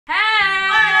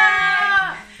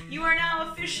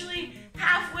officially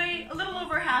halfway, a little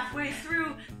over halfway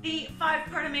through the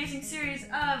 5-part amazing series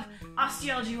of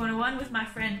Osteology 101 with my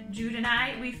friend Jude and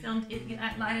I. We filmed it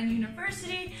at Leiden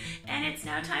University, and it's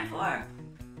now time for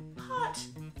Part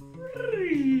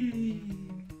 3.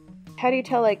 How do you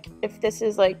tell, like, if this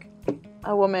is, like,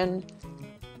 a woman,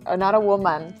 or not a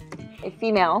woman, a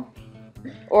female,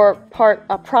 or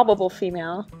a probable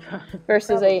female,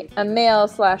 versus a male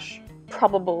 /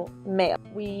 probable male?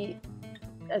 We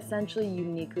essentially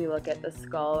uniquely look at the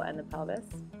skull and the pelvis.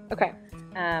 Okay.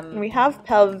 We have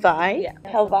pelvi. Yeah.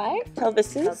 Pelvi?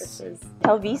 Pelvises?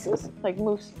 Pelvises? Like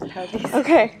moose. Pelvis.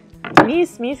 Okay.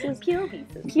 Meeses.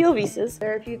 Pelvises.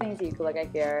 There are a few things that you can look at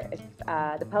here. If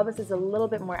the pelvis is a little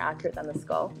bit more accurate than the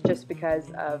skull, just because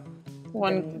of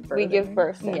We give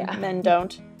birth and men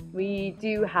don't. We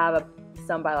do have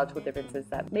some biological differences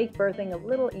that make birthing a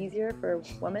little easier for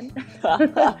women.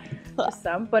 Just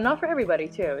some, but not for everybody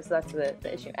too. So that's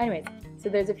the issue. Anyways, so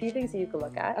there's a few things that you can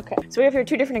look at. Okay. So we have here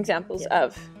 2 different examples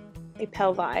of a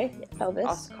pelvi. Yes.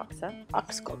 Pelvis.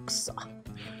 Oxcoxa.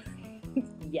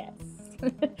 Yes.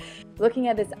 Looking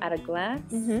at this at a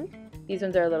glance, these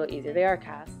ones are a little easier. They are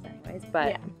cast anyways,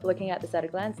 but looking at this at a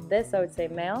glance, this I would say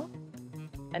male,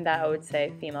 and that I would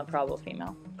say female, probable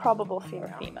female. Probable female.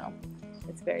 Or female.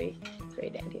 It's very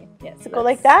dainty. Yes. Does it go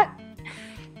like that?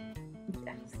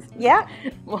 Yes. Yeah?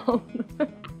 Well,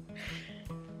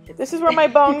 this is where my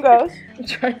bone goes. I'm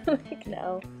trying to like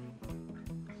no.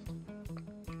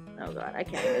 Oh god, I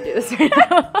can't even do this right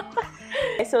now.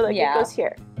 Okay, so like it goes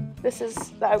here. This is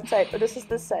the outside, or this is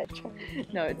this side.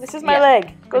 No, this is my leg.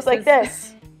 It goes like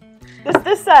this.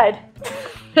 This side.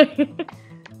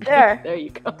 There. There you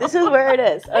go. This is where it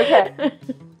is. Okay.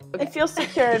 I feel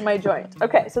secure in my joint.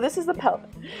 Okay, so this is the pelvis.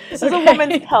 This is a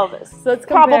woman's pelvis. So it's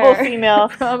probable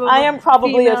female. I am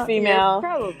probably a female.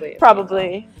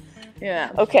 Probably.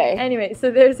 Yeah. Okay. Anyway, so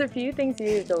there's a few things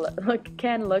you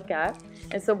can look at.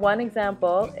 And so one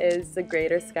example is the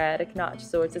greater sciatic notch.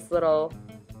 So it's this little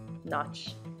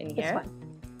notch in here.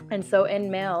 And so in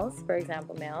males, for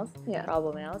example,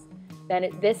 probable males, then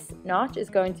this notch is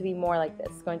going to be more like this.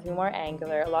 It's going to be more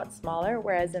angular, a lot smaller,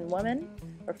 whereas in women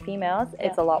or females,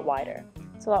 it's a lot wider.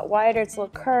 It's a lot wider, it's a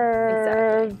little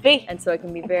curvy. Exactly. And so it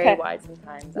can be very wide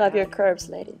sometimes. Love your curves,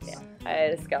 ladies. Yeah. I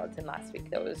had a skeleton last week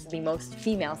that was the most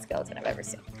female skeleton I've ever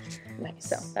seen. Nice.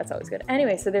 So that's always good.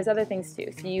 Anyway, so there's other things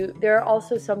too. So there are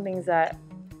also some things that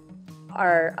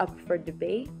are up for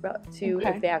debate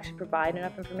if they actually provide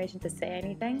enough information to say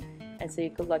anything. And so you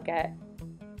could look at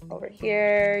over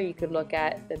here, you could look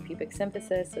at the pubic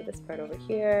symphysis, so this part over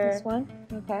here. This one?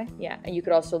 Okay. Yeah, and you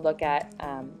could also look at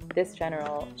this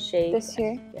general shape. This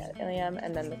here? Yeah, ilium,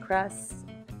 and then the crest.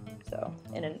 So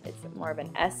it's more of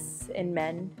an S in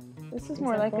men. This is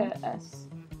more like a S.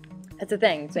 That's the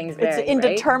thing. Things vary, it's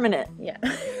indeterminate. Right?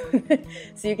 Yeah.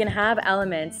 So you can have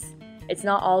elements. It's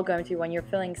not all going to be when you're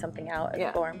filling something out,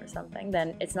 a form or something,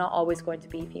 then it's not always going to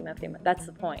be female. That's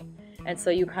the point. And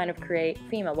so you kind of create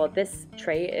female. Well, this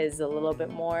trait is a little bit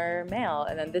more male,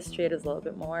 and then this trait is a little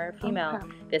bit more female. Okay.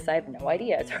 This, I have no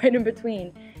idea. It's right in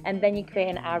between. And then you create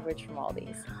an average from all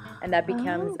these. And that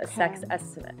becomes a sex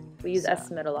estimate. We use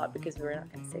estimate a lot because we're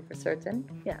not going to say for certain.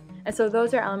 Yeah. And so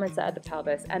those are elements at the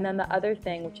pelvis. And then the other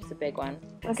thing, which is a big one.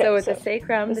 Okay, so with the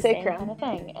sacrum, the same kind of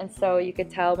thing. And so you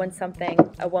could tell when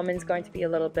a woman's going to be a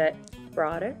little bit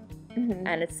broader.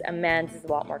 And a man's is a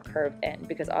lot more curved in,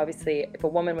 because obviously if a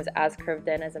woman was as curved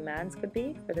in as a man's could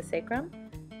be for the sacrum,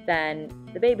 then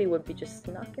the baby would be just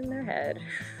stuck in their head.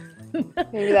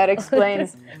 Maybe that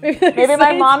explains. Maybe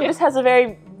my mom just has a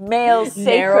very male sacrum.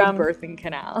 Narrow birthing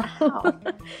canal.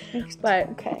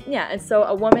 But yeah, and so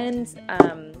a woman's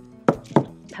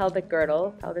pelvic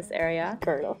girdle, pelvis area,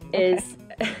 is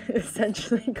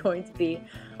essentially going to be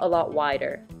a lot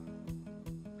wider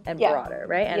and broader,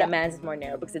 right? And a man's is more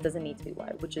narrow because it doesn't need to be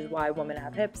wide, which is why women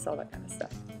have hips, all that kind of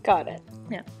stuff. Got it.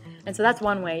 Yeah. And so that's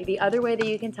one way. The other way that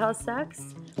you can tell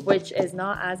sex, which is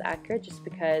not as accurate just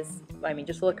because, I mean,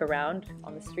 just look around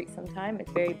on the street sometime,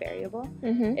 it's very variable,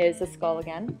 is the skull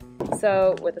again.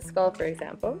 So with the skull, for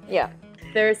example,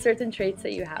 there are certain traits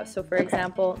that you have. So for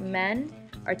example, men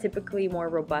are typically more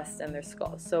robust in their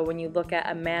skulls. So when you look at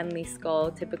a manly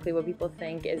skull, typically what people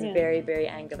think is very, very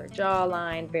angular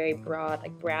jawline, very broad,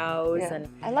 like brows. And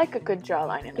I like a good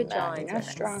jawline in a man. Jawlines are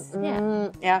strong.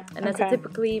 Nice. And that's a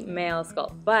typically male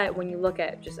skull. But when you look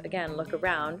at, just again, look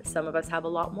around, some of us have a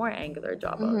lot more angular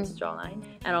jawbones, jawline,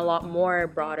 and a lot more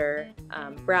broader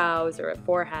brows or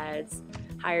foreheads,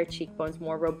 higher cheekbones,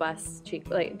 more robust cheek.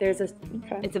 Like there's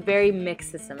it's a very mixed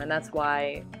system, and that's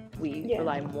why we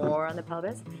rely more on the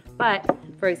pelvis. But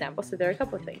for example, so there are a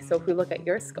couple of things. So if we look at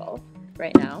your skull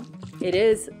right now, it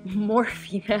is more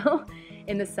female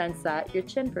in the sense that your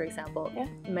chin, for example,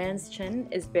 man's chin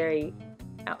is very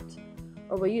out.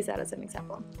 Or we'll use that as an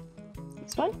example.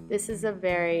 This one? This is a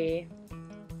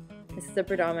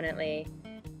predominantly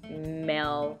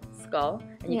male skull,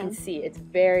 and you can see it's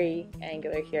very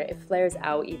angular here. It flares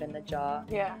out even the jaw.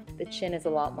 Yeah. The chin is a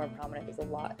lot more prominent. There's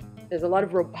a lot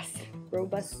of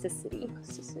robusticity.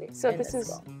 So this is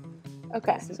skull.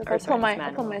 okay. So I'll pull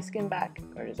my skin back,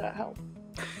 or does that help?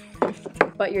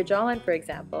 But your jawline, for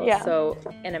example, so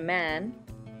in a man,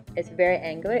 it's very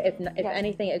angular. If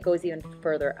anything, it goes even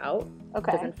further out.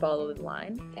 Okay. It doesn't follow the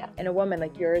line. Yeah. In a woman,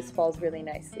 like yours, falls really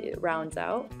nicely. It rounds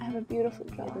out. I have a beautiful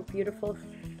jaw. You have a beautiful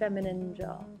feminine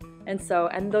jaw. And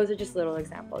those are just little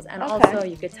examples. And also,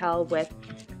 you could tell with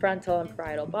frontal and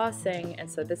parietal bossing. And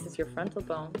so this is your frontal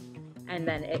bone, and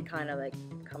then it kind of like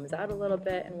comes out a little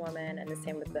bit in women, and the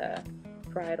same with the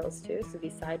parietals too, so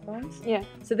these side bones. Yeah.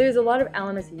 So there's a lot of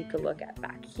elements that you could look at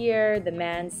back here. The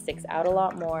man sticks out a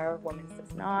lot more, women's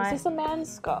does not. Is this a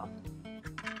man's skull?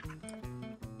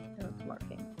 It's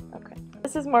marking. Okay.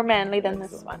 This is more manly than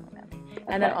this one.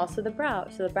 And then also the brow.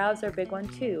 So the brows are a big one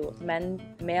too.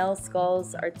 Male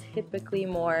skulls are typically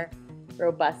more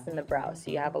robust in the brow, so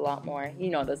you have a lot more,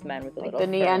 those men with the little the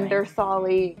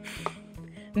Neanderthal-y.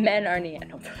 Men are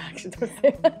Neanderthal, actually, don't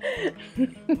say that.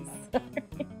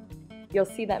 Sorry. You'll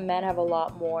see that men have a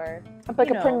lot more,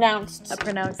 like a pronounced,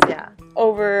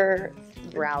 over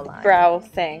brow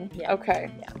thing. Yeah.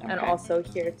 Okay. Yeah. And also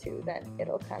here too, then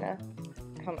it'll kind of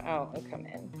come out and come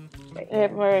in.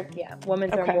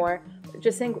 Women's are more.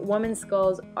 Just think, women's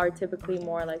skulls are typically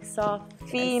more like soft,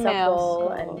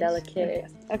 female, and supple, and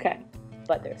delicate. Okay.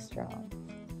 But they're strong.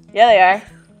 Yeah, they are.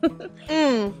 But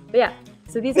yeah.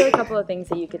 So these are a couple of things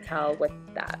that you could tell with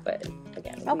that, but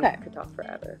again, we could talk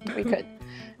forever. We could.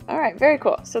 All right, very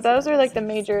cool. So those are like the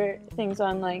major things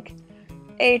on like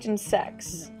age and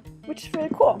sex, which is really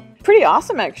cool. Pretty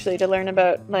awesome actually to learn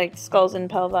about like skulls and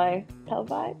pelvises.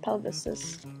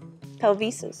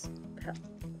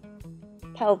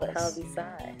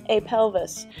 A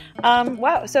pelvis.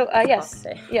 Wow. So yes,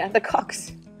 the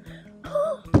cocks.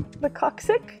 The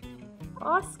coccyx.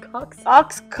 Oxcoccyx.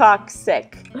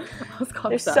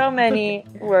 There's so many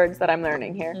words that I'm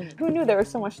learning here. Who knew there was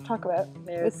so much to talk about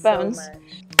with bones? So much.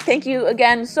 Thank you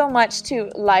again so much to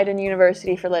Leiden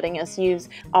University for letting us use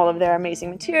all of their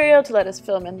amazing material to let us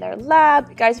film in their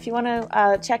lab. Guys, if you want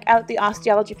to check out the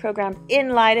osteology program in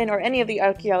Leiden or any of the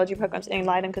archaeology programs in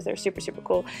Leiden, because they're super, super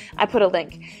cool, I put a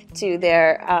link to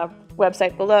their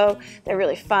website below. They're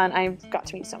really fun. I've got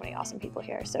to meet so many awesome people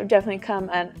here. So definitely come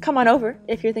on over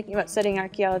if you're thinking about studying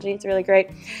archaeology. It's really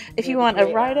great. If you want a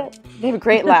write-up, they have a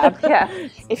great lab. Yeah.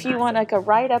 If you want like a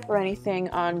write-up or anything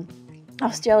on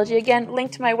osteology, again,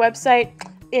 link to my website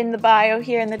in the bio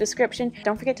here in the description.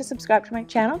 Don't forget to subscribe to my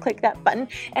channel. Click that button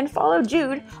and follow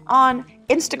Jude on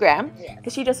Instagram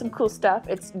because she does some cool stuff.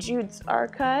 It's Jude's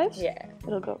Archives. Yeah.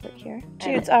 It'll go over here.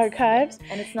 Jude's Archives.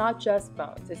 And it's not just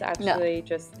bones. It's actually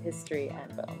just history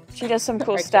and bones. She does some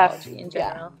cool stuff in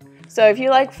general. So if you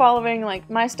like following like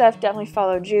my stuff, definitely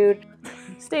follow Jude.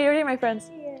 Stay ready, my friends.